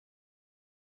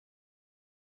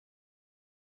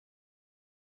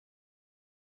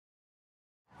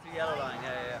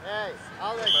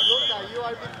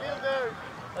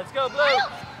Let's go, Blue.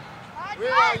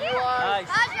 Nice.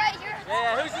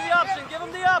 Yeah, who's the option? Give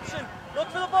him the option. Look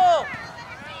for the ball.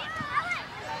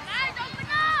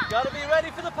 Got to be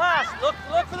ready for the pass. Look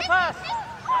for the pass.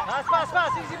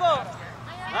 Pass. Easy ball.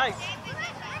 Nice.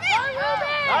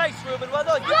 Nice, Ruben. Well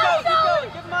done. Keep going.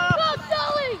 Give him an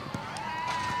option.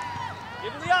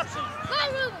 Give him the option. Go,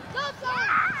 Ruben. Go, Sully.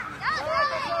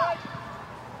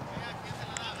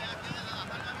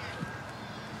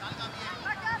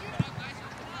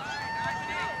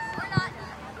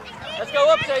 Let's go,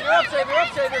 up, Xavier.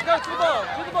 Go to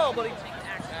the ball, buddy.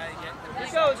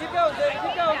 Keep going, Xavier.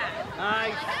 Keep going.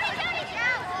 Nice.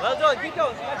 Well done. Keep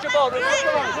going. That's your ball, Ruben. Up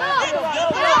the line.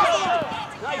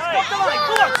 Nice. Up the line.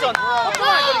 Good luck, son. Up the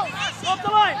line, buddy. Up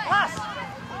the line. Pass.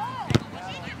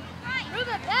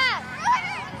 Ruben, pass.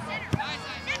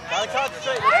 Gotta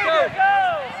concentrate. Let's go.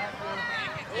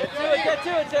 Get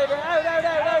to it, Xavier. Out.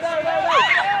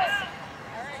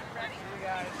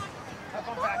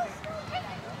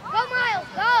 Go, Miles,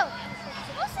 go!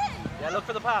 Yeah, look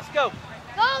for the pass. Go!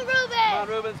 Go, Ruben! Come on,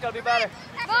 Ruben. It's got to be better.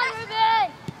 Go,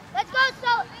 Ruben! Let's go,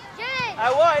 Jennings!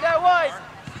 Out wide! Jennings, out wide!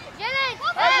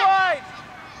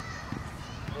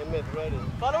 Ready.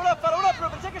 Follow it up,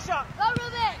 Ruben. Take a shot. Go,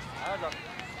 Ruben! Well done.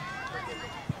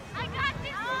 I got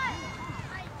this one!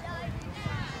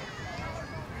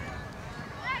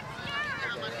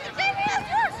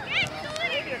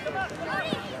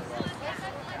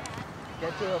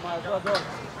 Get to it, Miles. Well done.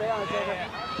 Stay on it, Xavier.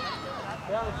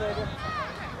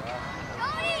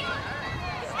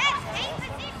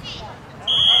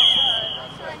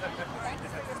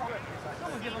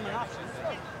 Someone give him an option.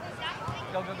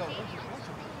 Go.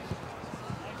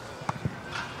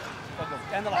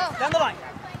 Down the line.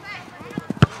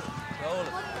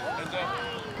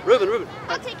 Ruben.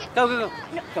 I'll take it. Go.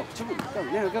 Go. To Ruben.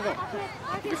 Go.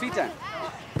 Keep your feet down.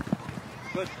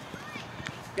 Good.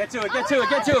 Get to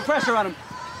it. Pressure on him.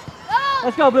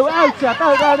 Let's go, Blue. Out, Jeff.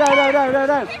 Out. It has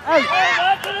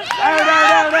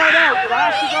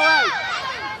to go out.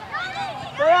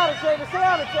 Stay on it, Xavier. Stay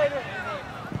on it, Xavier.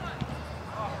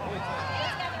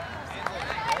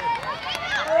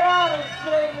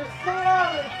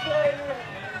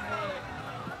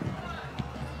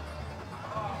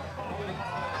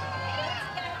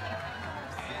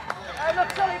 Hey, look,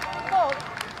 Sully, the ball.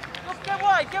 Look, get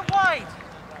wide.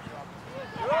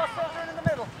 You're all centering in the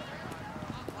middle.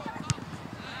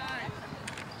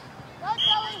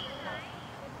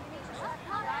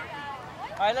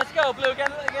 All right, let's go, Blue. Get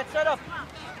set up.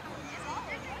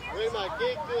 Bring my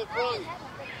kick to the front.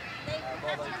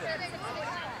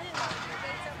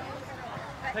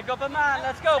 Pick up a man.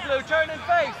 Let's go, Blue. Turn and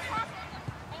face.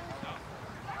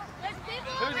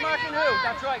 Who's marking who?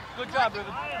 That's right. Good job,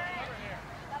 Ruben.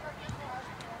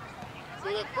 To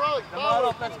the front. Come on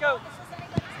up. Let's go.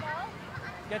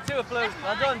 Get to it, Blue.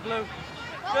 Well done, Blue.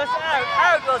 Just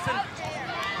out, Wilson.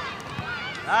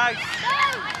 Nice.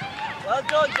 Well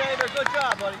done, Xavier. Good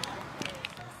job, buddy.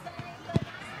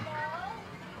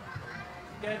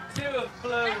 Get to it,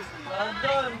 Blue. Well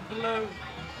done, Blue.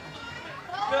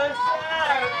 Just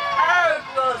out,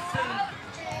 Wilson.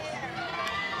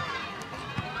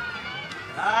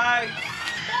 Nice.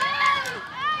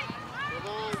 Come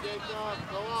on, Jacob.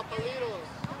 Go up a little.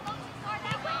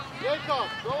 Jacob,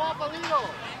 go up a little.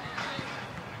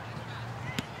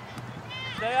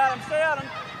 Stay on him.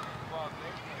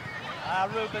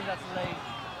 Ruben, that's late.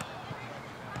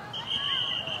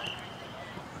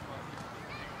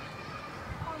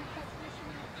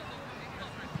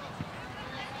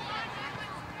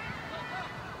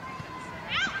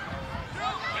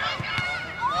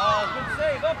 Oh, good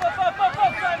save. Up,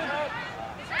 Simon.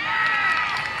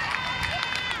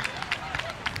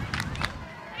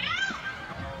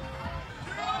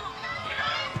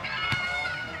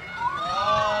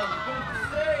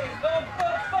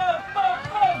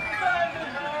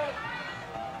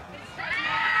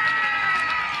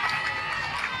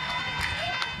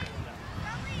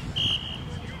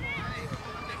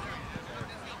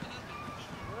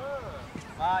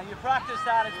 You practiced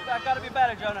that. It's got to be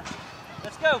better, Jonah.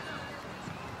 Let's go.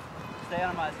 Stay on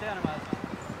him, Miles. Good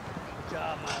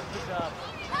job, Miles. Good job.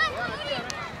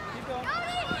 Keep going.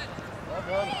 Well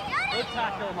done. Good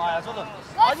tackle, Miles. Well done.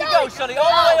 On you go, Sully. All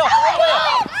the way up.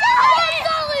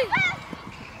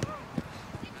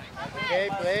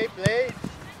 Okay, play.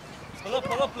 Pull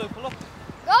up, Blue. Pull up.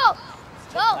 Go.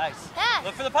 Nice. Pass.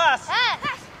 Look for the pass.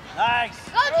 Nice.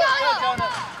 Go,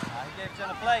 Jonah. He gave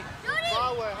Jonah play.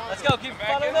 Power, Let's go. Keep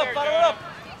following up.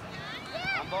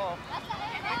 On ball.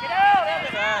 Take it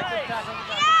out. Good tackle.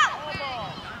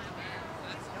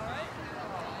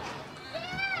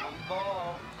 On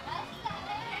ball.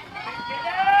 Take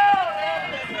it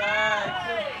out.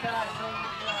 Good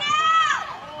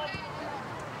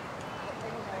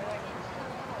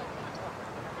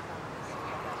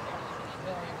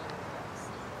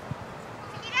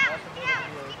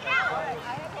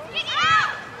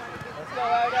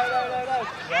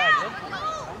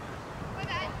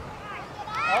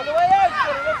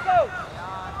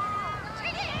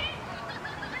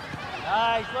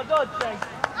Nice, well done, Chase.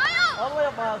 All the way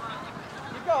up, Miles.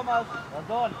 Keep going, Miles. Well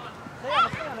done. Stay on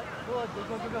it, stay on it. Good, good,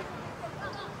 good, good, good.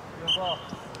 Good ball.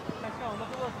 Keep going, look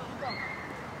at Wilson, keep going.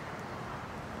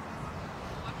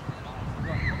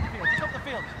 Just up the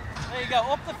field. There you go,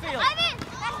 up the field.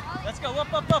 Let's go,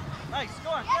 up, up, up. Nice, go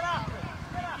on, get after it.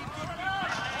 Get after it.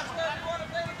 Let's go, you want to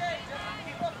play the game. Just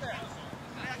keep up there.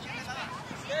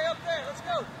 Stay up there, let's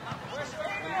go. Where's your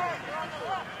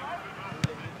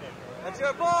That's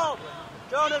your ball.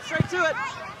 Jonah, straight to it.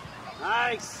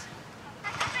 Nice.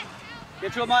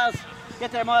 Get to it, Miles.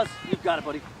 Get there, Miles. You've got it,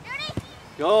 buddy.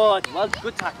 Good. Well,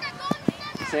 good tackle.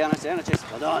 Stay on it, Chase.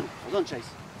 Well done, Chase.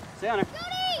 Stay on it.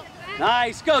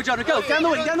 Nice. Go, Jonah, go. Down the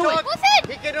wing, down the wing.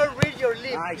 He cannot read your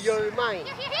lips, Nice. your mind.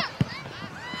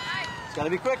 It's got to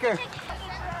be quicker.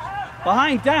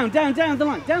 Behind, down the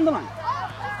line, down the line.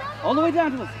 All the way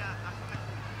down to us.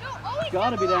 It's got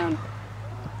to be down.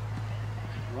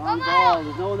 Wrong ball.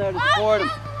 There's no one there to support him.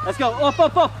 Let's go. Up,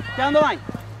 up, up. Down the line.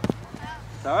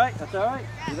 It's all right. That's all right.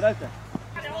 Leave it out there.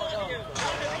 I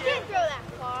can't throw that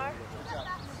far.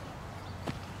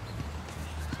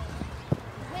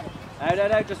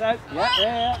 Out, just out.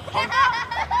 Yeah.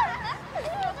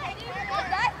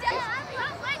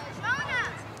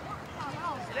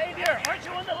 Stay there. Aren't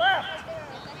you on the left?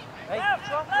 Hey, Left.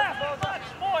 Much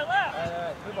more left.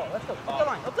 Good ball. Let's go. Up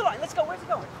the line. Let's go. Where's it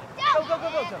going? Go.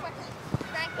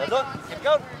 Well done. Keep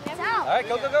going. All right,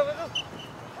 go.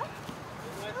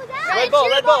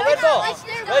 Red ball.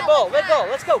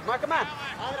 Let's go. Mark a man.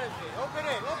 Open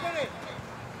it.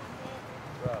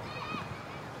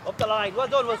 Up the line. Well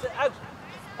done. Was it out?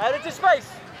 Out into space.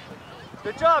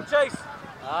 Good job, Chase.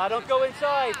 Don't go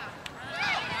inside.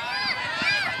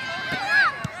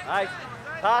 Nice.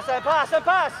 Pass.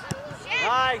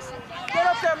 Nice. Get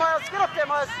up there,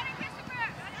 Miles.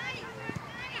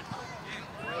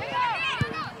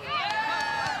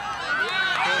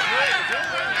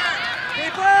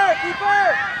 Keeper.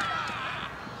 There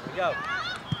we go.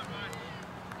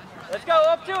 Let's go.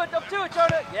 Up to it,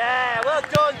 Jonah. Yeah, well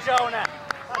done, Jonah.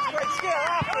 That's great skill.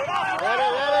 After it.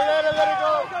 Let it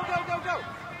go. Go.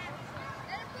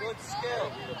 Good skill.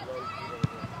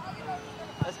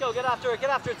 Let's go. Get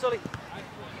after it, Sully.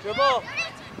 It's your ball.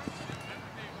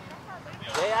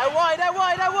 Yeah, out wide.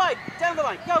 Down the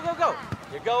line. Go.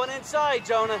 You're going inside,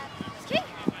 Jonah.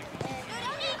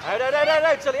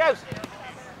 Out, Sully, out.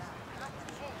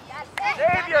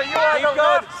 Xavier, you are the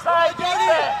left side.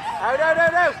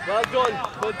 Out. Well done.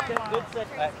 Good set.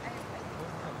 Right.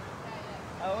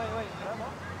 Oh, wait.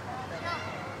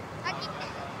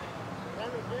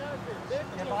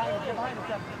 Get behind it,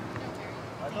 Sam.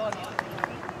 Well done.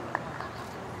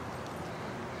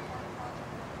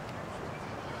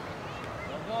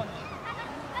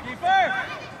 Keeper!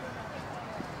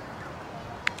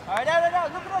 All right, out.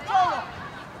 Look at that, Jonah.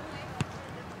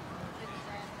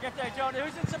 Get there, Jonah.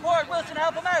 Who's in support? Wilson,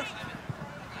 help him out.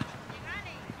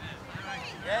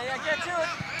 Yeah, get to it.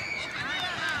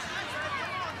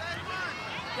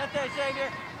 Get there,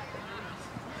 Xavier.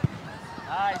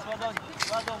 Nice, well done,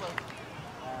 Will.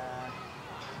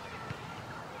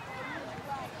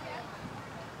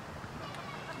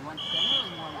 You want center or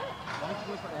you want... Why don't you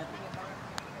go for the head?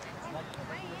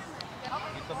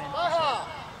 You come in.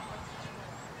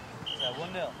 Yeah,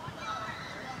 1-0.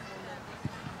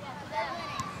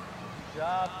 Good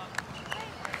job.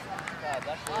 God,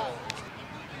 that's real.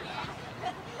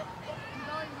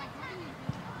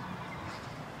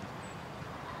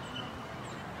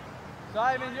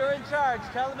 Simon, you're in charge.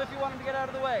 Tell them if you want him to get out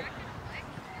of the way.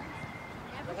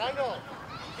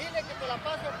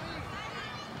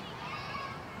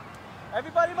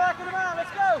 Everybody marking him out.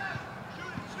 Let's go.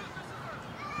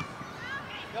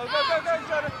 Go,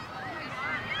 Jonah.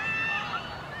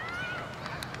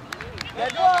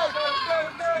 Get ball. Go,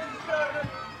 Jonah.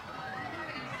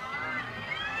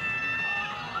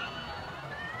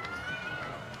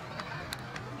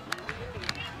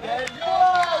 Get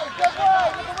ball. Good ball.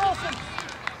 Look at Wilson.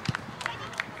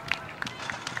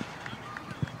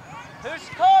 Who's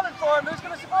calling for him? Who's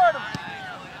going to support him?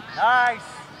 Nice.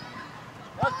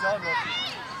 Well done, Wilson.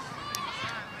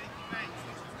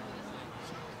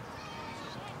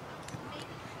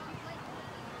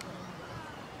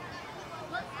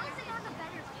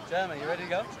 Gentlemen, you ready to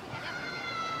go?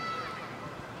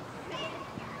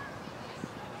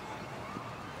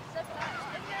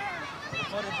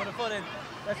 Put a foot in.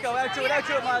 Let's go, out to it,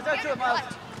 Miles,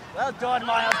 Well done,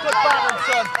 Miles. Good balance,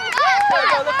 son. Go,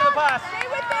 look at the pass.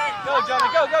 Go,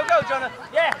 Jonah.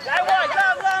 Yeah, out wide,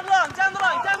 long, down the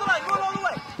line, go all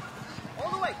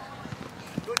the way.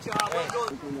 Good job, well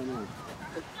done.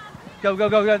 Go,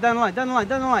 down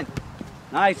the line.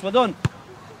 Nice, well done.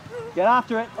 Get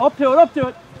after it. Up to it, up to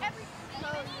it.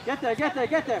 Get there, get there,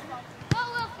 get there.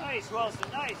 Nice, Wilson,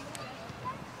 nice.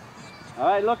 All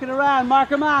right, looking around.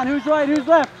 Mark a man. Who's right, who's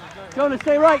left? Jonah,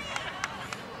 stay right.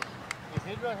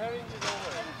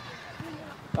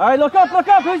 All right, look up, look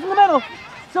up. Who's in the middle?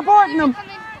 Supporting him.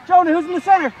 Jonah, who's in the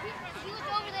center?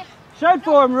 Shout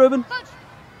for him, Ruben. Coach.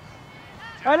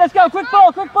 All right, let's go. Quick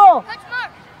ball, quick ball. Coach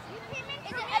Mark. Is it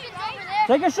Evans over there?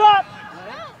 Take a shot.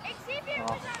 No, Xavier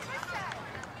was on this side.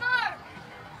 Mark.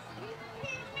 Is it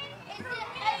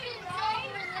Evans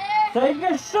over there? Take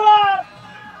a shot.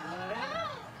 No,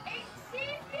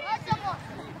 Xavier. Let someone.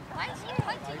 Why is he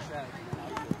punching?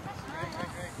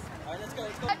 All right, let's go,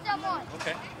 let's go. Let someone.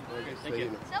 Okay. Thank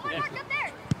you. Someone mark up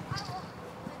there.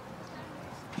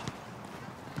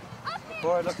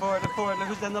 Forward, look forward, look forward. Look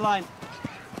who's in the line.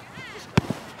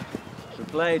 Good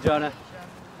play, Jonah.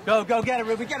 Go, go, get it,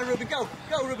 Ruben, go.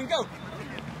 Go, Ruben, go.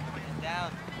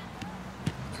 Down.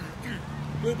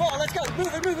 Move ball, let's go.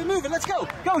 Move it, let's go.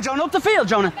 Go, Jonah, up the field,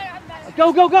 Jonah.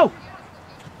 Go, go, go.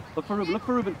 Look for Ruben, look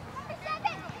for Ruben.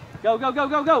 Go, go, go,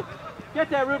 go, go. Get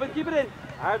there, Ruben, keep it in.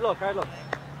 Hard look, hard look.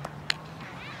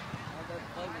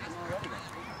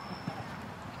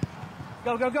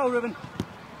 Go, go, go, Ruben.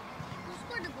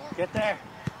 Get there.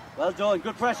 Well done.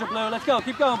 Good pressure, Blue. Let's go.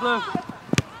 Keep going, Blue.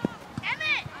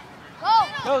 Emmett. Go.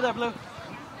 Go there, Blue.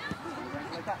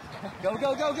 Go,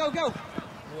 go, go, go, go.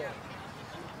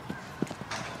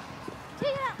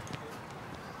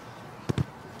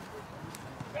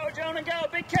 Go, Jonah, go.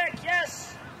 Big kick,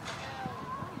 yes.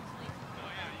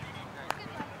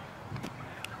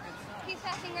 He's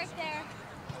passing right there.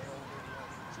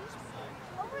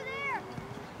 Over there.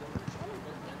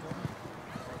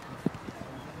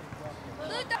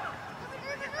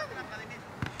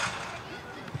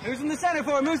 Who's in the center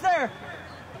for him? Who's there?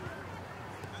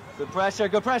 Good pressure,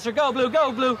 good pressure. Go, Blue,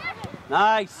 go, Blue.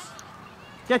 Nice.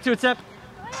 Get to it, Tip.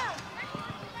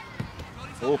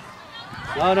 Oh.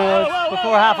 No, no, it's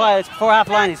before half line. It's before half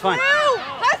line. He's fine.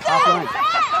 Half line.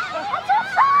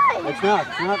 It's not.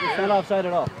 It's not offside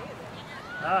at all.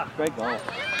 Ah, Great goal. yeah,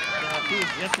 she was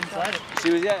just inside it. She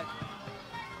was, yeah.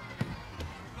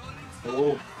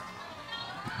 Oh.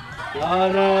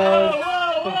 No, no.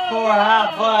 It's before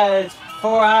half line. It's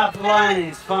before half line.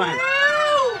 He's fine.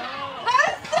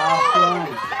 Half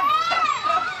line.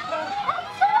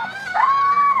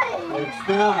 It's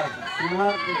not.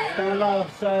 It's not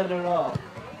offside at all.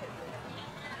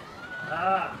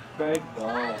 Ah. Great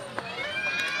goal.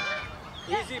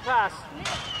 Easy pass.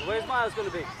 Where's Miles going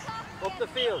to be? Up the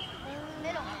field.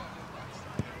 Middle.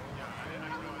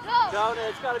 Go. Jonah,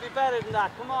 it's got to be better than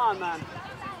that. Come on, man.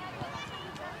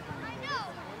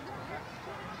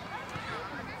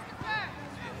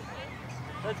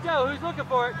 Let's go. Who's looking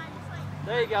for it?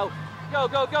 There you go. Go,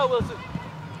 go, go, Wilson.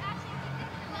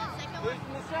 Who's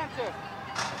in the center?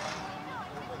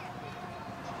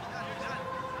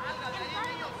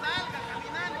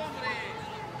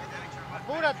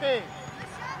 Apúrate.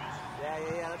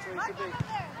 Yeah, that's where he should be.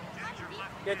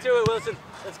 Get to it, Wilson.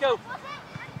 Let's go.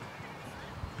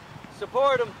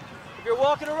 Support him. If you're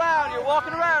walking around,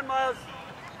 Miles.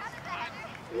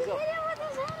 Here you go.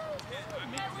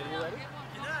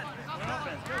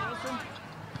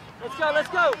 Let's go, let's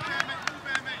go.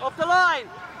 Up the line.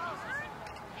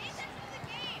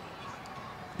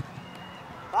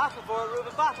 Battle for it,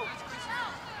 Ruben, battle.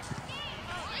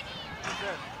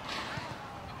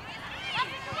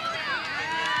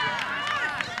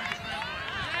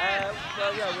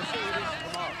 Well, yeah, we'll see who needs to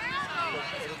come off.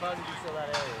 It'll probably be still that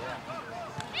area, yeah.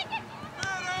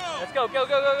 Let's go, go,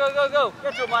 go, go, go, go, go.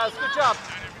 Get to him, Miles. Good job.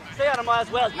 Stay on him,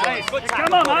 Miles. Well, nice. Good tackle.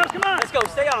 Come on, Miles, come on. Let's go.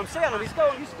 Stay on him. Stay on him. He's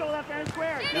going. You stole that fair and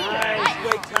square. Nice.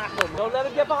 Great tackle. Don't let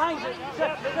him get behind you.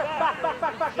 Back.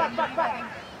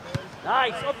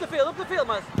 Nice. Up the field,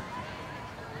 Miles.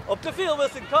 Up the field,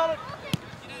 Wilson. Call it.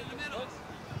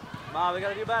 Come on, we got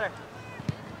to do better.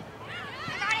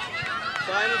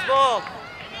 Simon's ball.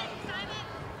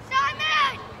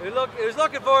 Simon! Who's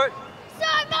looking for it?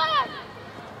 Simon!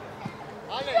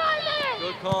 Simon!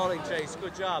 Good calling, Chase.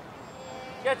 Good job.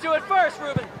 Get to it first,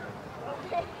 Ruben.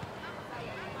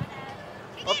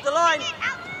 Up the line.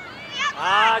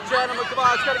 Ah, gentlemen, come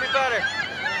on. It's got to be better.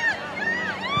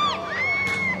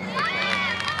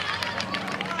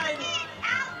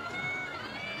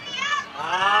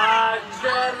 Ah,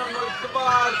 gentlemen, come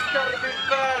on. It's got to be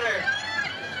better.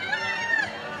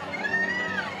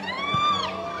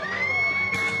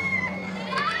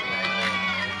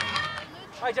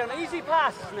 All right, gentlemen, easy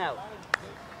passes now.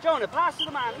 Jonah, pass to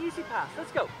the man, easy pass.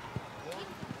 Let's go.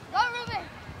 Go, Ruben!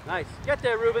 Nice. Get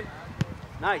there, Ruben.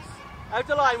 Nice. Out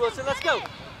the line, Wilson. Let's go.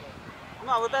 Come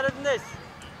on, we're better than this.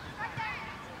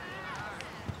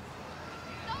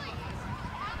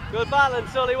 Good battling,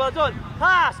 Sully. Well done.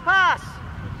 Pass, pass.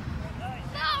 No,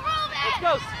 Ruben! Let's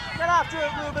go. Get after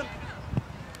it, Ruben.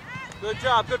 Good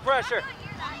job. Good pressure.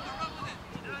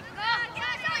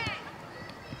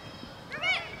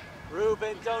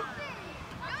 Ruben, don't.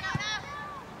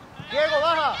 Diego,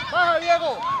 baja. Baja,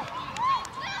 Diego.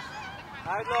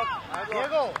 Hard luck. Hard luck.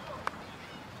 Diego.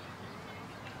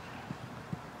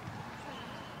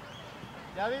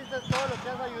 ¿Ya viste todo lo que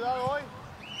has ayudado hoy?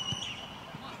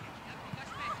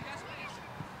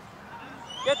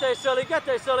 Get there, Sully. Get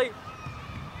there, Sully.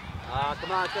 Ah,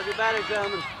 come on. It's going to be better,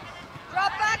 gentlemen.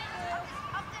 Drop back.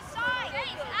 Up the side.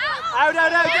 Out,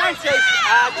 out, out. Down, Chase.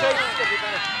 Ah, Chase is going to be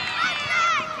better.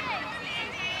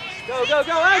 Go, go,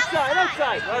 go. Outside,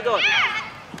 outside. Well done.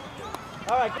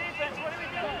 All right. Defense, what are we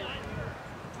doing?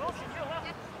 Wilson, you help.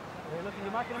 Hey, look,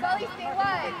 you're marking him. Sully, stay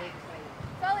wide.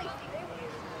 Sully, stay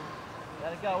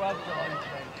Let it go. Well done.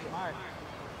 Mark.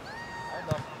 Hard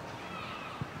luck.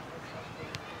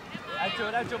 Out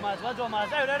to it, Miles. Well done,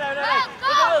 Miles. Out, out, out, out, out.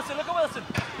 Look at Wilson, look at Wilson.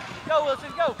 Go,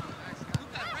 Wilson, go.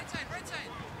 Right side, right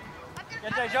side.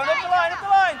 Get there, Jonah. Up the line, up the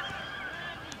line.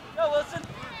 Go, Wilson.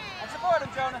 And support him,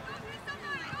 Jonah.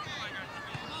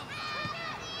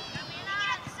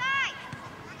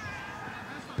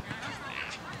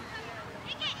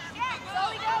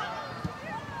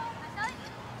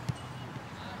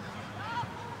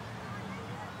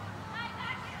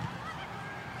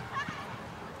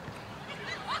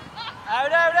 Out,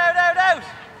 out, out, out, out.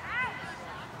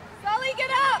 Sully,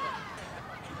 get up.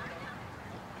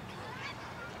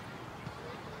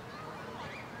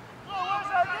 Oh,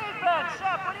 where's our defense?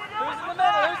 Shep, what are you doing? Who's in the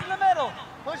middle? Who's in the middle?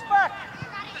 Push back.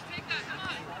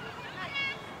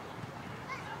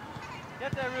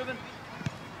 Get there, Ruben.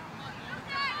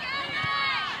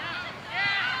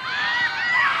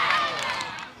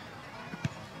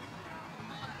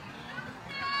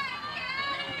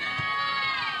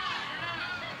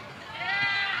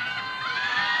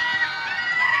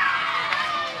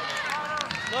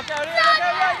 Look out here, look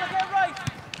out right, look out right.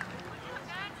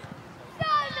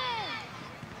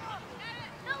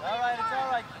 All right, it's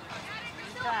all right.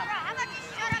 How about you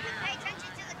shut up and pay attention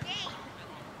to the game?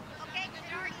 Okay, because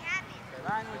it already happened.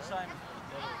 Language, Simon.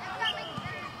 How about you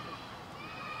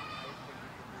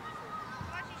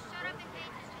shut up and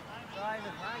pay attention to the game?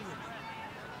 Simon, language.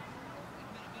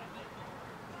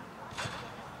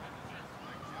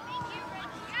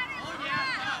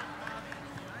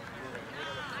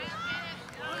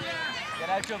 Get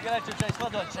out, Chase. Well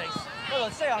done, Chase. Well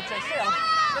done. Stay on, Chase. Stay on.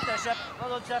 Get there, Shep. Well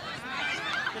done, Shep.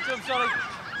 Get to him, Sully.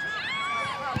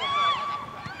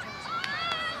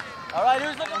 All right,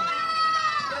 who's looking?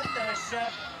 Get there,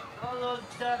 Shep. Well done,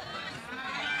 Shep.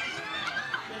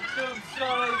 Get to him,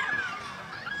 Sully.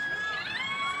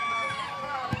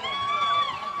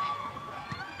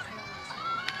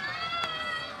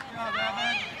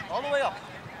 All the way up.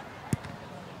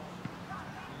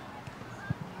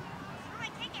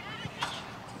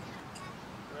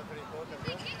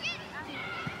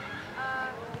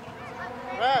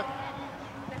 Ref.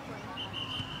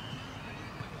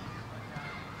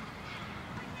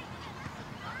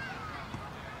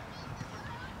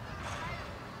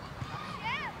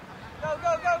 Go,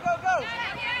 go, go, go, go.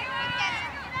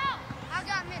 I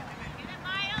got middle.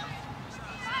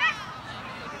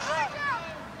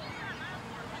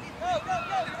 Go, go,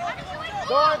 go.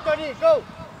 Go, Anthony, go.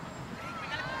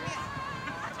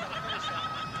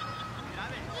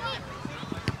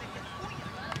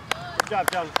 Good job,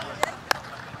 John.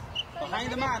 Behind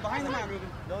the man, Ruben.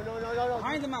 No.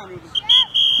 Behind the man, Ruben.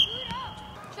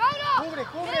 Cubre,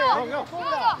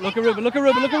 cubre. Look at Ruben, look at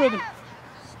Ruben, look at Ruben.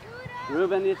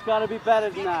 Ruben, it's got to be better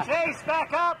than that. Chase,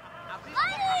 back up.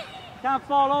 Can't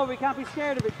fall over, you can't be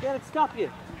scared of it. Let it stop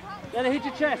you. Let it hit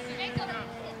your chest.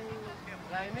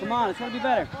 Come on, it's got to be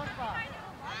better.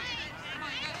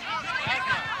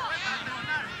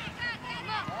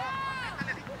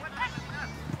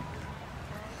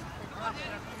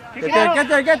 Get there, get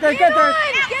there, get there, get there.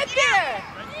 Get there.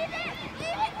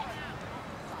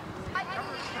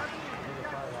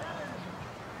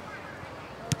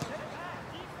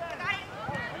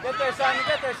 Get there, Simon,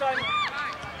 get there, Simon.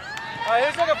 All right,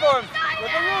 who's looking for him?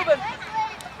 Look at Ruben.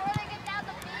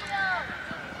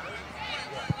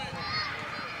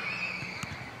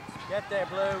 Get there,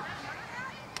 Blue.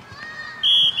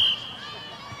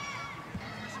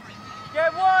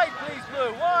 Get wide, please,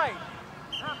 Blue, wide.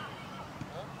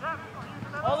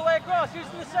 All the way across, use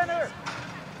the center.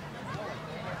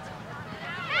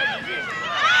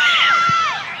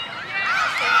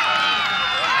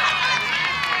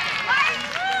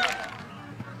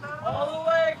 All the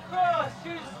way across,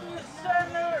 use the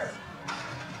center.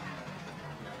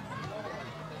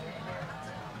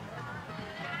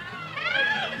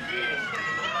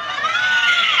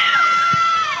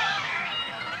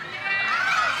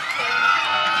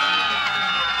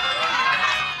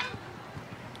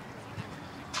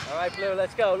 All right, Blue,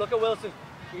 let's go. Look at Wilson.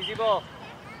 Easy ball.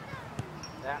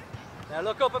 Yeah. Now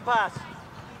look up and pass.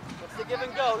 What's the give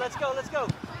and go? Let's go, let's go.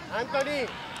 Anthony,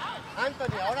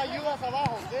 ahora ayudas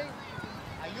abajo, ¿ok?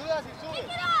 Ayudas y subes.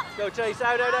 Go, Chase.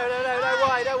 Out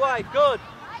wide, out wide. Good.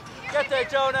 Get there,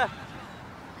 Jonah.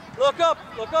 Look up,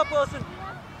 Wilson.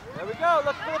 There we go.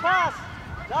 Look for the pass.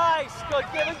 Nice. Good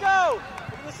give and go.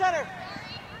 Into the center.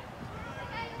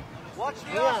 Watch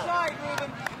the offside,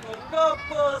 Ruben. Look up,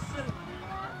 Wilson.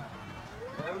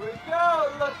 There we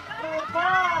go. Look for the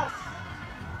pass.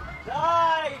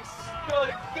 Nice.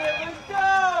 Good give and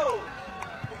go.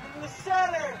 In the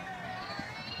center.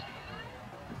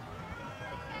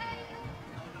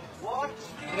 Watch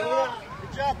the off.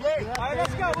 Good job, Blake. All right,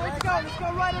 let's go. Let's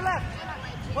go right or left.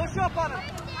 Push up on him.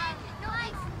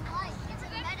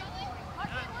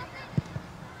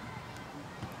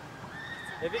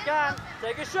 If you can,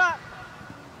 take a shot.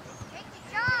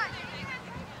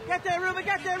 Get there, Ruben.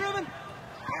 Get there, Ruben.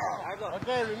 All right, look.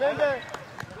 Okay, remember.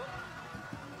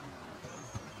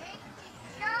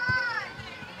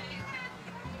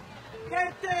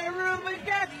 Get there, Ruben.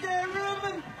 Get there,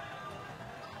 Ruben.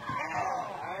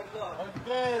 All right, look.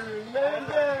 Okay,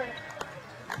 remember.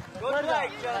 Good play,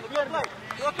 gentlemen. Good play.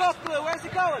 Look up, Blue. Where's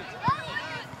it going?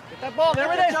 Get that ball.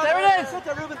 There it is. There it is. Get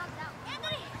there, Ruben.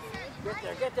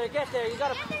 Get there. You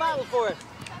got to battle for it.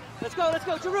 Let's go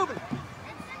to Ruben.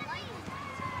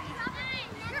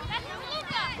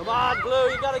 Come on, Blue.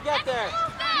 You got to get there.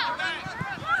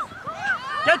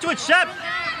 Get to it, Shep.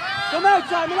 Come out,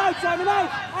 Simon. Out. Come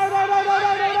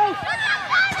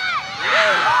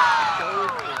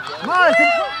on.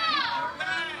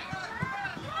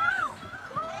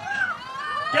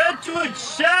 Get to it,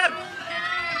 Shep.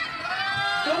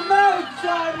 Come out,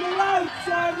 Simon. Out.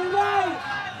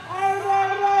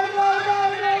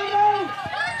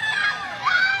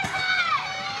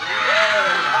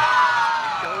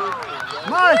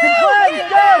 Come on, it's in play.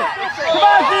 Go. Come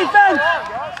on, defense.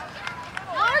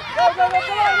 Go, up the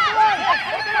line.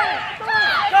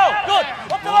 Go, good.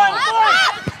 Up the line.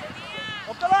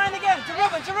 Up the line again. To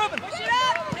Ruben. Push it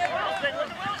up.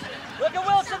 Look at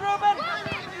Wilson, Ruben.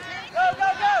 Go.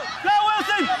 Go,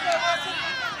 Wilson.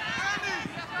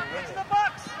 Into the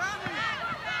box.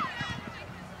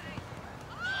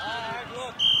 All right,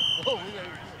 look.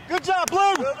 Good job,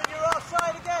 Blue. Ruben, you're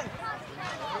offside again.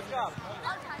 Good job.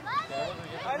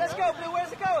 All right, let's go, Blue.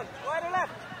 Where's it going? Right or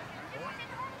left?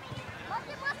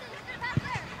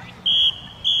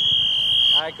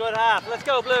 All right, good half. Let's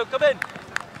go, Blue. Come in.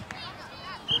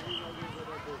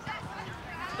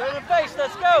 Turn and face.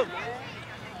 Let's go.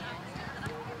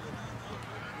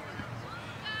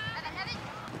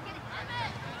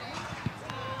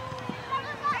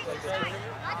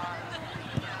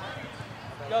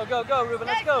 Go, Ruben.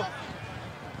 Let's go.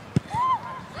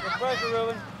 Good pressure,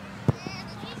 Ruben.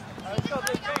 All right, let's go,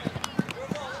 Blue.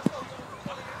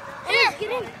 Here,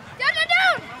 get in.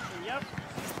 Down. Yep.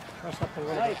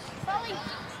 Nice.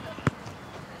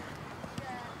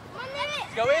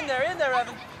 Let's Go in there,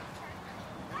 Evan.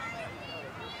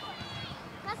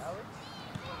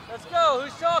 Let's go.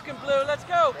 Who's talking, Blue? Let's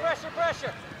go.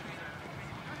 Pressure.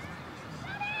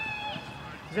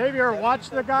 Xavier, watch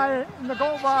the guy in the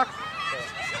goal box.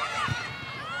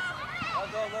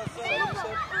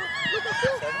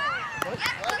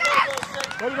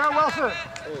 What do you got, Wilson?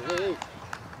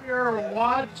 Here,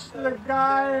 watch the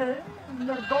guy in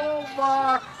the goal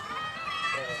box.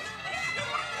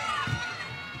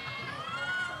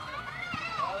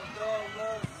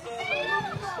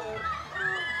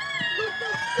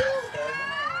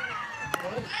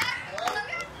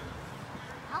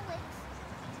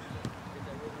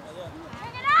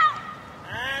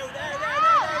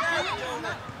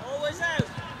 Always out.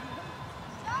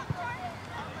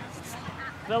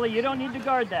 Billy, you don't need to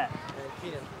guard that.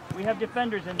 We have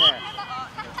defenders in there.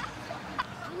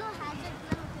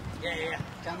 Yeah.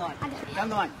 Down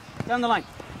the line.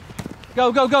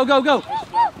 Go. Good.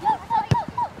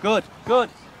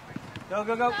 Go.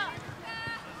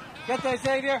 Get there,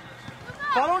 Xavier.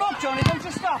 Follow it up, Johnny. Don't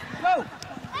just stop. Go.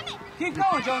 Keep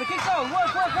going, Johnny. Keep going.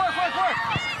 Work. Knock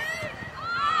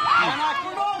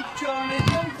it up, Johnny.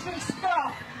 Don't just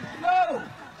stop. Go.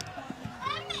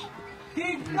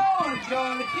 Keep going,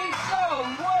 Johnny. Keep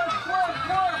going. Work.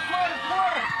 Go.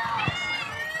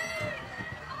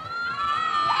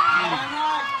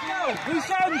 Who's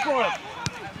shouting for it?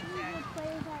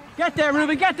 Get there,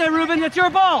 Ruben. It's your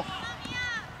ball.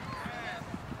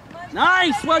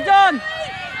 Nice. Well done.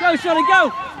 Go, Shirley.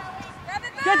 Go.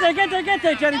 Get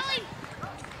there, Jenny.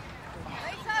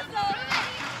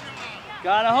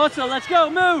 Gotta hustle. Let's go.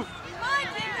 Move.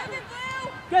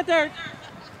 Get there.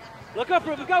 Look up,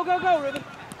 Ruben. Go, Ruben.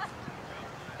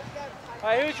 All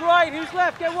right, who's right? Who's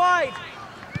left? Get wide.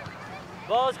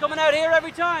 Ball's coming out here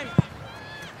every time.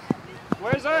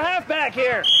 Where's our halfback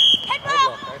here? Head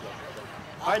ball.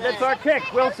 All right, that's our kick,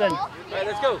 Wilson. All right,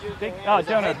 let's go. Big, oh,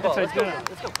 Jonah, that's right, Jonah.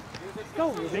 Let's go. Let's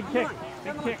go. Big kick,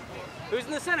 big kick. Who's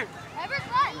in the center?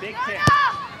 Big kick.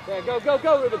 There, go, go,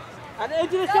 go, Ruben. And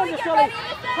into the center, get Sully. ready in the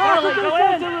center. Pass Sully, into the go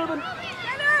center, in. Ruben.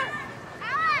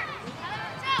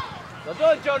 Well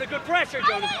done, Jonah. Good pressure,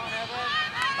 Jonah.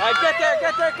 All right, get there,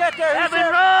 get there, get there. Who's Evan,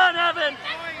 there? run, Evan.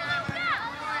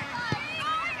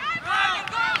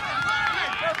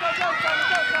 Go, go, go, Sonny,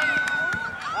 go, Sonny.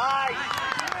 Nice.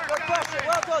 Good pressure.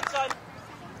 Well done, son.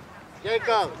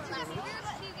 Jacob.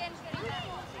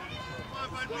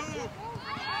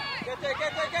 Get there,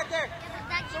 get there, get there.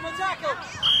 Someone tackle.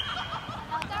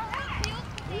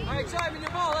 All right, Simon,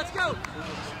 your ball. Let's go.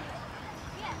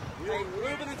 Hey,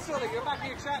 Ruben and Sully, you're back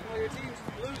here chatting while your team's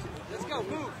losing. Let's go.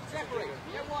 Move. Separate.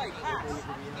 Get wide. Pass.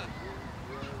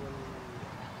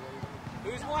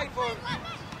 Who's wide for him?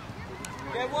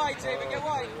 Get wide, David. Get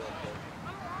wide.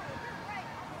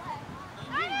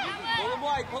 Pull him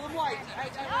wide. Pull him wide.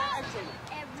 Out, Jonah.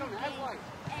 Jonah, out wide.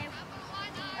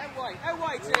 Out wide. Out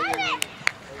wide, David.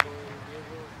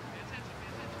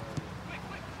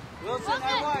 Wilson,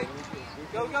 out wide.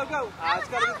 Go, go, go. It's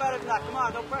got to be better than that. Come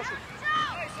on, no pressure.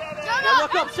 Now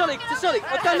look up, Sully, to Sully.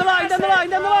 Up down the line, down the line,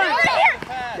 down the line.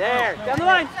 There, down the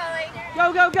line.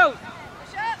 Go, go, go.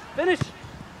 Finish.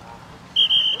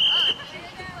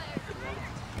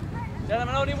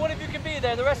 Gentlemen, only one of you can be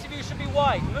there. The rest of you should be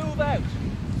wide. Move out.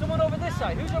 Someone over this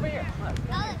side. Who's over here?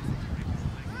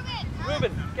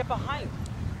 Ruben, get behind.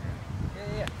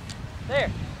 Yeah. There.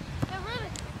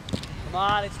 Come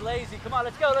on, it's lazy. Come on,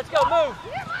 let's go, move.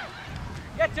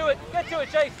 Get to it,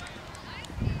 Chase.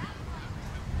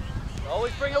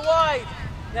 Always bring it wide.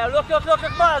 Now look at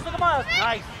Miles,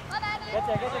 Nice.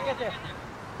 Get there.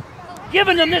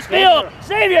 Giving them this field.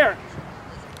 Xavier.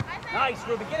 Nice,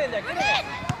 Ruben, get in there.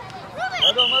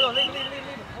 Well done, leave it.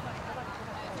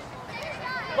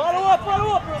 Follow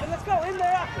up, Ruben, let's go, in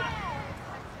there after.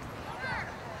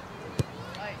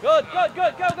 Good, go.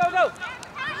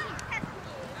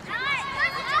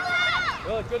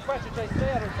 Good pressure, Chase. Stay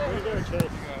at her.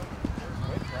 Chase.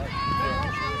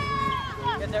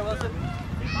 Get there, Wilson.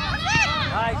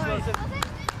 Nice, Wilson.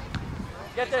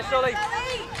 Get there, Sully.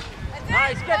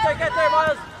 Nice, get there,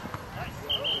 Miles.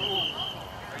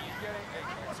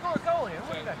 Let's score a goal here.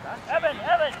 What do you got, that? Evan,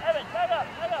 head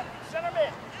up. Center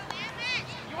mid.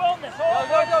 You own this. Go.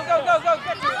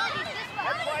 Get to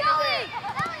it.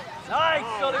 Nice,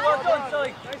 Sully. Well done,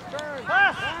 Sully. Nice turn.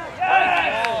 Pass.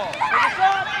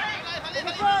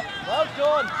 Finish up. Well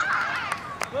done.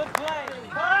 Good play.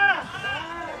 Pass.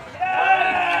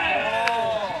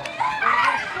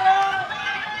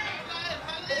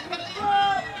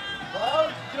 Well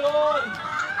done.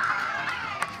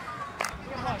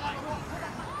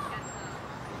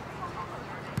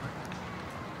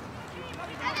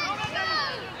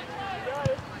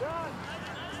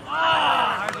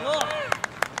 Hard look.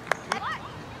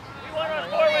 We want our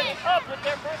forwards up with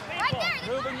their first people.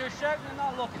 Ruben, you're shouting and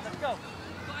not looking. Let's go.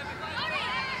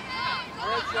 All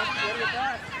right, Chef, you gotta get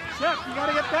back. Chef, you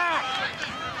gotta get back.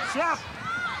 Chef.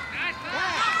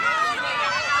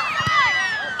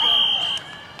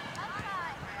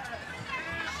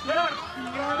 Chef, you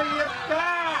gotta get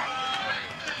back.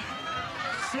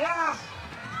 Chef.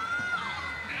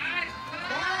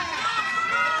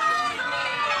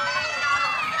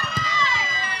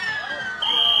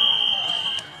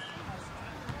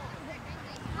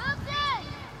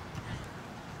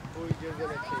 Who you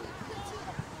gonna choose?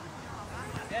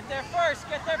 Get there first.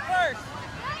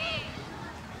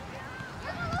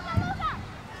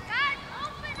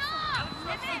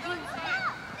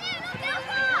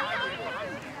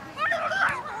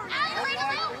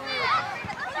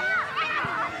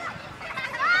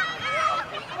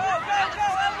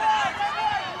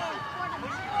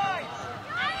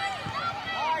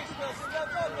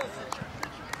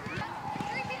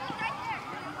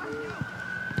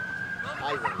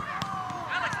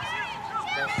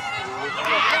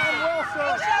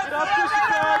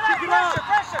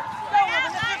 Pressure. Go,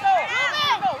 Ruben.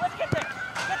 Let's get there.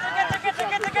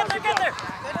 Get there.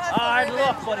 Hard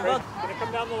look, buddy. Well, Gonna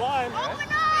come down the line.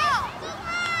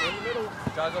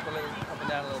 jog up and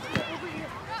down a little bit.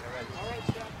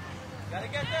 Gotta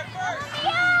get there first.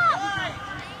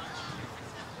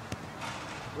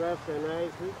 Ref and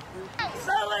right.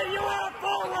 Sully, you are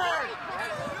forward.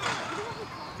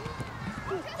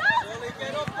 Sully,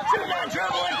 get up. Shoot that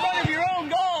dribble in front of your own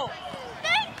goal.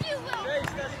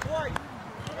 Chase, that's quite.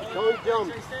 Don't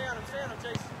jump. Chase, stay on him,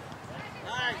 Chase.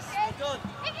 Nice, well done.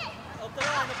 Up the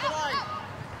line.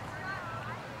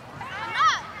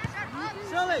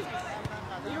 Sully.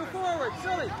 You forward,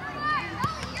 Sully.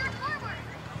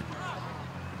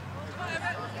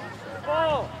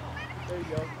 Ball. There you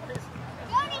go.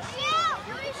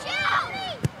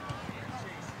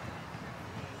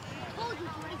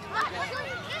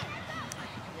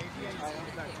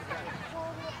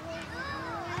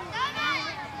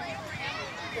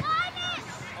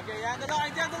 Okay,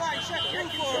 down the line, check, get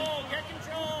control, get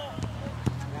control.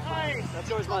 Nice. That's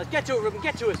yours, Miles. Get to it, Ruben,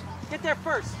 get to it. Get there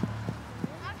first.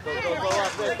 Go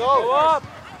up, let's go. Go up.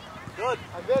 Good.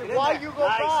 And then why you go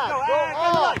nice. back? Go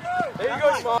up. There you go,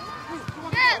 Small.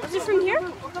 Is it from here?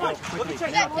 Come on. Look at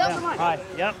Chase. All right.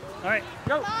 Yep. All right.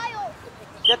 Go.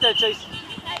 Get there, Chase.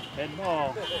 Head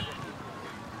ball.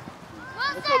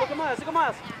 Let's go. Look at Miles. Look at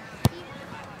Miles.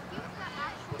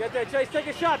 Get there, Chase. Take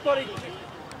a shot, buddy.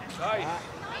 Nice.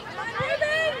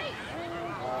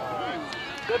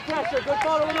 Good pressure. Good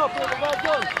following up. Well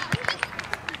done.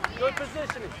 Good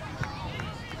positioning.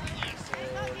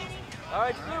 All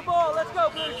right, blue ball. Let's go,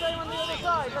 blue. Same on the other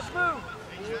side. Let's move.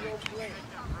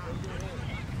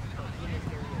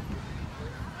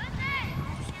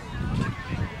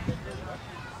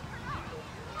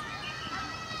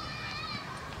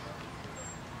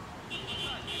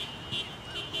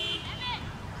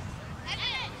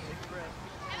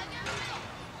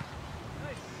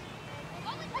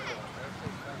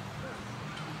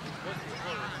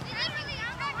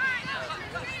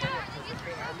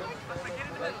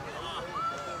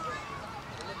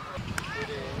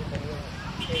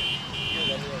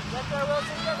 Get there,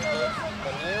 Wilson. Get there, Wilson.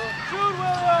 Shoot,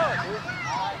 William.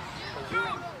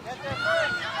 Get there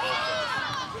first.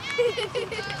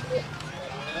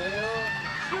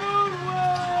 Shoot, William.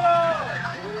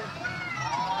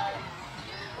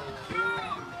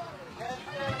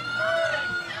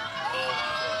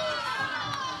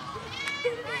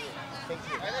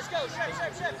 All right, let's go.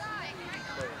 Ship.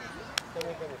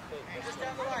 Just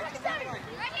down the line. Just down the line.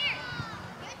 Right here.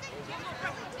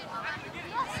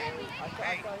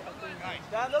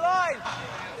 Down the line.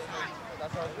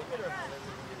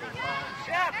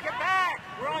 Chef, get back!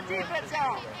 We're on defense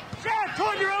now! Chef,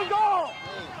 toward your own goal!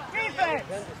 Defense!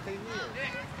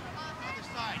 Other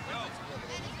side,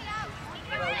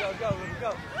 go.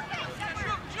 Go.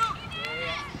 Shoot.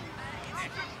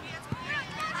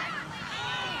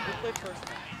 Good play first.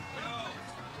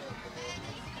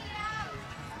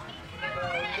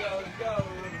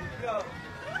 Go.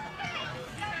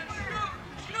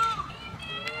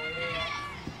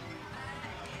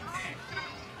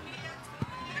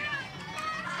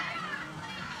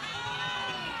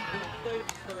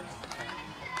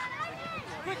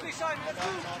 Quickly, Simon, let's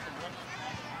move.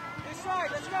 This side,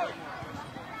 let's go.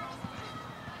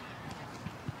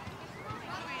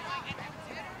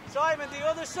 Simon, the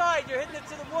other side, you're hitting it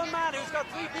to the one man who's got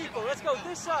 3 people. Let's go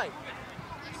this side.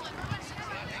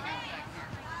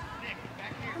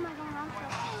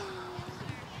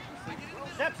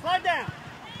 Step, slide down!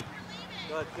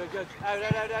 Good. Out.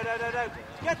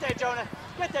 Get there, Jonah.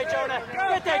 Get there, Jonah. Go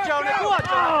on, Jonah.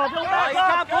 Oh, you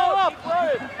can't pull up.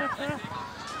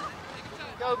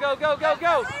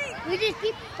 Go. We just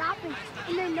keep stopping,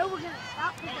 and they know we're going to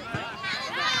stop.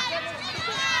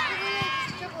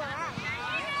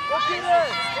 Look at this.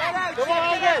 Get out. Come on,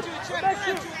 Let's get.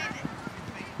 shoot.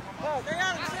 Stay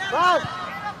out. Run!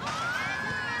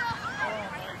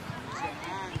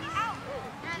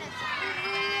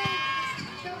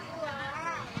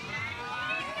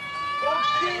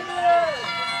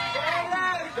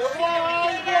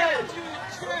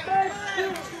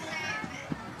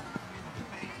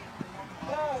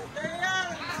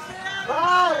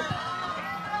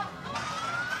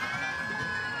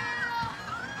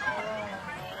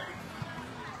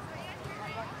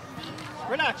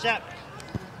 Relax, Chef.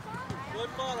 Good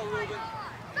follow, Ruben. All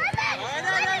right,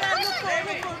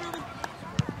 Ruben.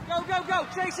 Go.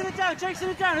 Chasing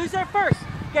it down. Who's there first?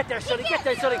 Get there, Sonny. Good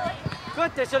there,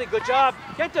 Sonny. Good job.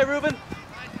 Get there, Ruben.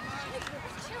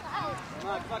 Come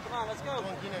on. Let's go.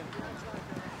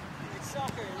 It's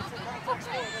soccer. It's a contact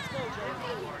sport. Let's go, Joe.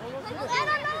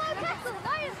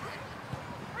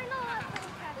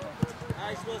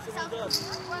 Nice, Wilson. Well done.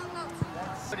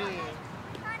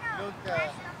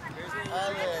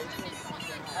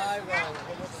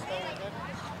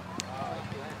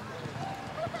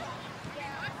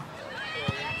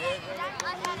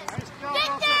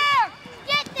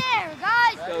 Get there,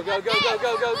 guys! Go. Get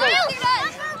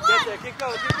there, keep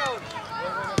going.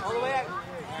 All the way out.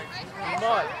 Come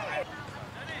on.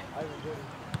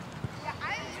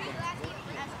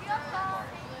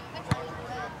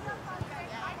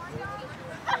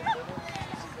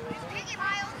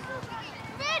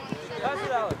 Pass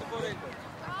it out.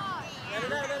 Let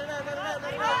it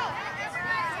out.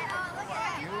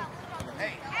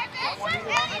 Hey.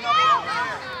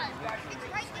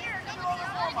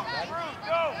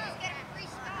 Go.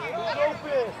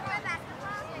 Open.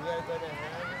 We are going to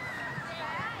have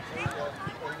there you go.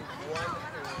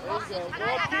 Go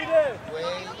up, Peter. Wait.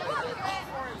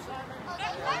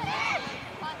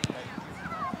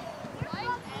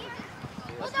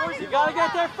 You gotta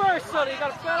get there first, Sonny. You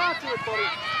gotta fell onto it, buddy.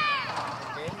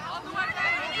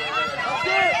 That's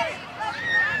it.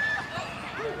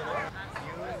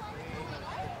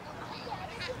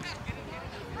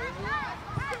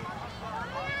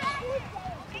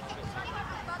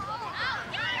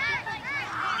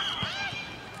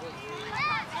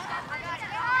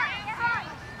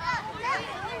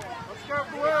 Let's go,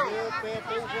 Blue. Pay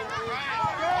attention, please.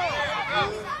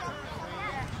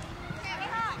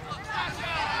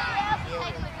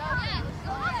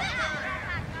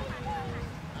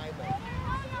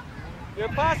 You're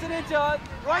passing into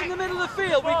right in the middle of the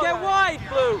field. We get wide,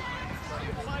 Blue.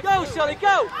 Go, Sully,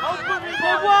 go.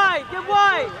 Get wide, get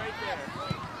wide.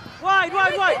 Wide,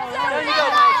 wide, wide. There you go.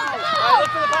 All right, look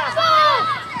for the pass.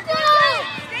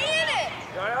 Stay in it.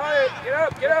 Get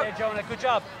up, get up. There, Jonah, good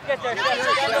job. Get there, get there.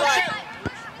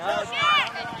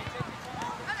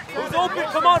 Who's open?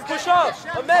 Come on, push up.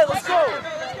 Ahmed, let's go.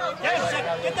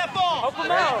 Get that ball. Help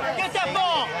him out. Get that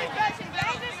ball.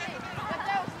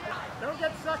 Don't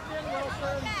get sucked in,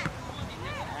 Wilson.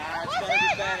 It's gotta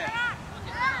be better.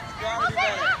 It's gotta be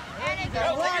better.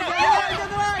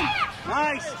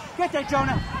 Nice. Get there,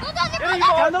 Jonah.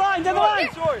 Down the line, down the line.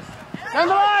 Down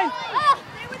the line.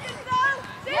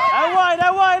 Out wide,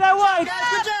 out wide, out wide.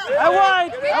 Out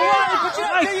wide, out wide.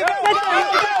 Nice.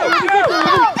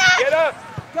 Get up.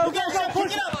 Go, go, go,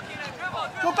 push up.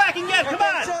 Go back and get it, come on.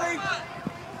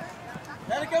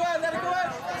 Let it go out, let it go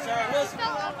out. Sorry, Wilson.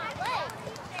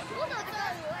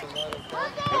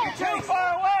 You're too far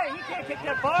away. He can't kick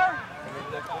that far.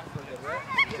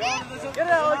 Get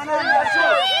it out,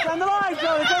 down the line,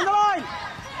 Jonah, down the line.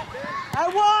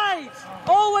 Out wide.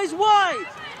 Always wide.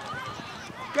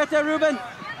 Get there, Ruben.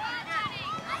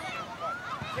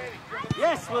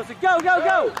 Yes, Wilson. Go, go,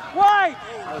 go. Wide.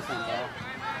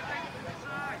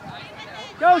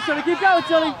 Go, Sully. Keep going,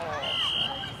 Sully.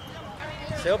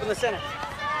 Stay up in the center.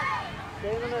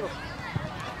 Stay in the middle.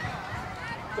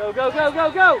 Go, go, go,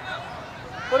 go, go.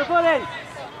 Put a foot in.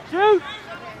 Shoot.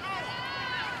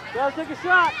 Gotta take a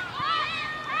shot.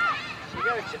 You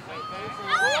gotta chip. Go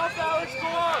up, Alex. Go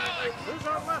up.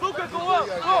 Luca, go up.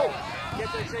 Go. Get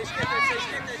there, Chase. Get there, Chase.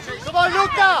 Get there, Chase. Come on,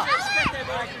 Luca. Chase, get there,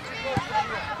 buddy.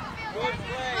 Good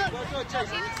play. Well done,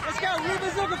 Chase. Let's go.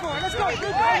 Ruben's looking for it. Let's go.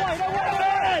 Ruben,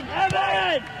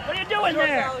 Evan! What are you doing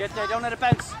there? get there. Don't let it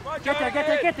bounce. Get there, get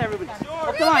there, get there, Ruben.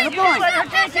 Up the line, up the line. Let her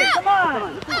take it. Come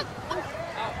on.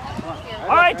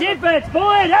 All right, defense.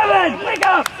 Pull in. Evan, wake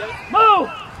up. Move.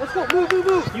 Let's go. Move, move,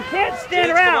 move. You can't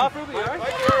stand around. Ruby, all right?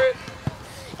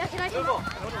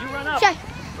 You run up.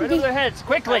 Right over their heads,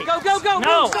 quickly. Go, go, go.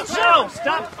 No, move. no,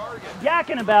 stop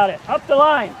yakking about it. Up the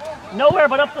line. Nowhere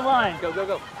but up the line. Go, go,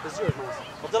 go. This is yours, Miles.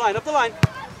 Up the line, up the line.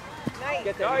 Nice.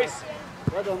 Get there. Nice.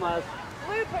 Well done, Miles.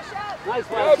 Blue, push up. Nice,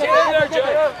 Go, Miles. get in there,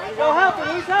 Jonah. Go help him.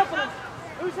 Who's helping him?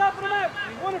 Who's helping him out?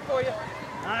 He's won it for you.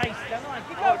 Nice. Down the line.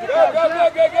 Keep Go, going. go, go,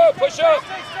 go, go. Push up.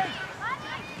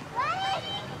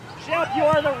 Shep, you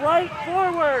are the right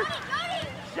forward.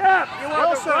 Shep, you are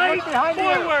Wilson, the right right behind you.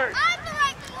 forward. I'm the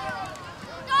right forward.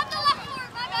 Not the left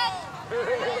forward, my bad.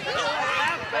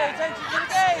 Pay attention to the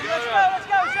game. Let's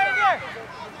go, Xavier.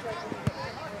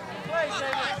 Play,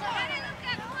 Xavier.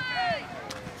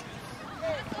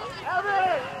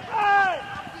 Evan, run.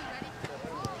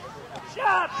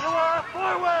 Shep, you are a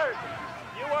forward.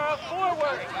 You are a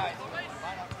forward.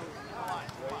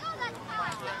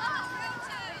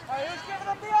 All right, who's giving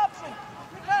up the option?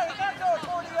 You can't go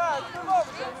 40 yards. Move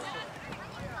over, Xavier.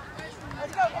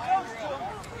 Let's go, get those to him.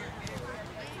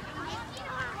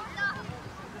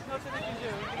 There's nothing he can do.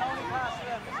 He can only pass to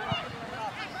them.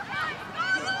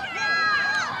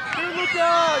 Here,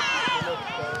 Lucas!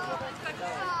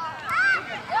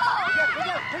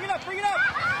 Bring it up, bring it up.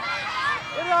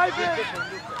 Get it, Ivan!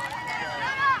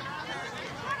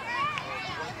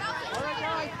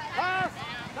 Pass.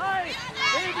 Nice.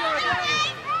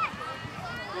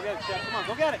 Go get it, Chef. Come on,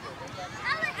 go get it.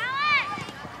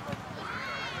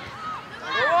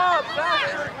 Go up,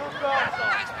 faster.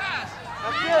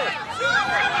 That's it.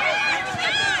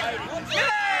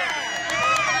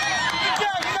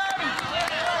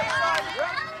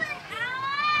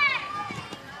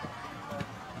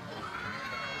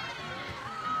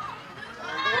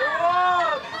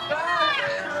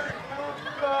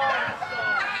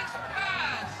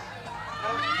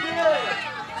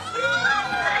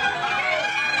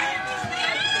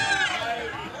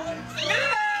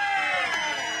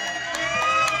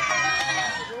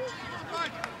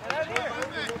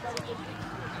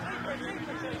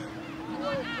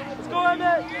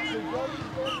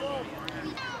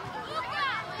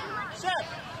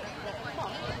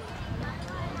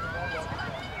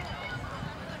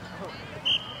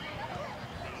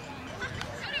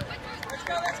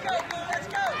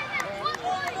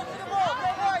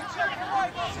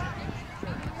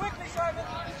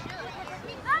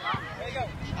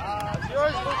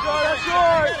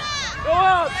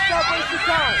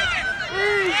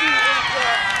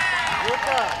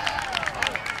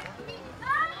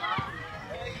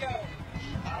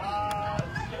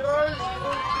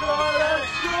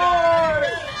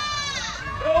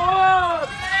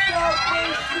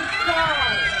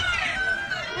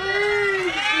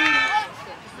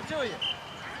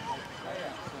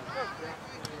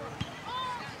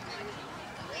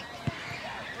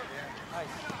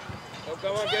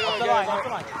 Come on, get on, Off the get line, on. off the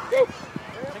line. Go.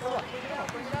 Take a look.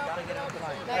 Gotta get off the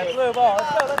line. That blue ball.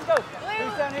 Let's go, let's go.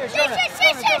 Who's down here? Jonah.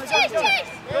 Chase.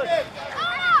 Good.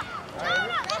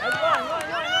 That's line.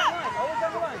 Always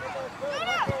on the line.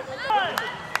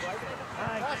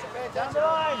 Nice. Down the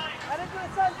line. And into the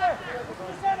center. Into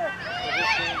the center.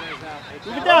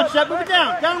 Move it down, Shep. Move it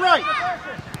down. Down right.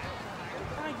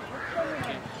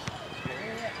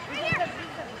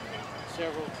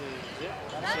 Several teams.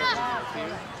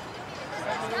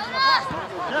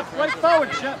 Shep, right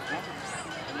forward, Shep.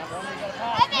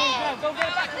 Go get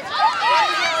it back.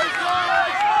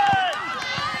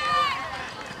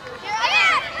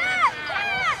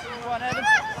 Come on, Evan.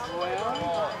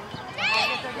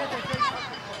 Get there, Chase.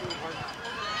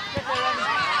 Get there, Evan.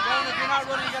 Evan, if you're not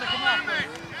running, you gotta come up.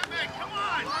 Come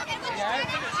on. All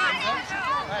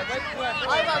right, wait for it.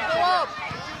 Ivan, go up.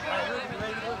 All right, Ruth, you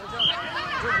ready to go for Jonah?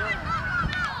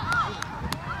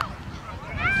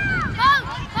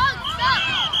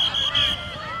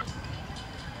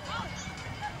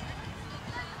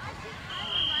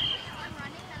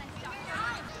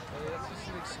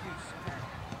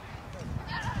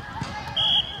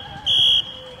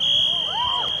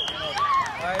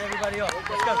 All right, everybody up.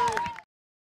 Let's go.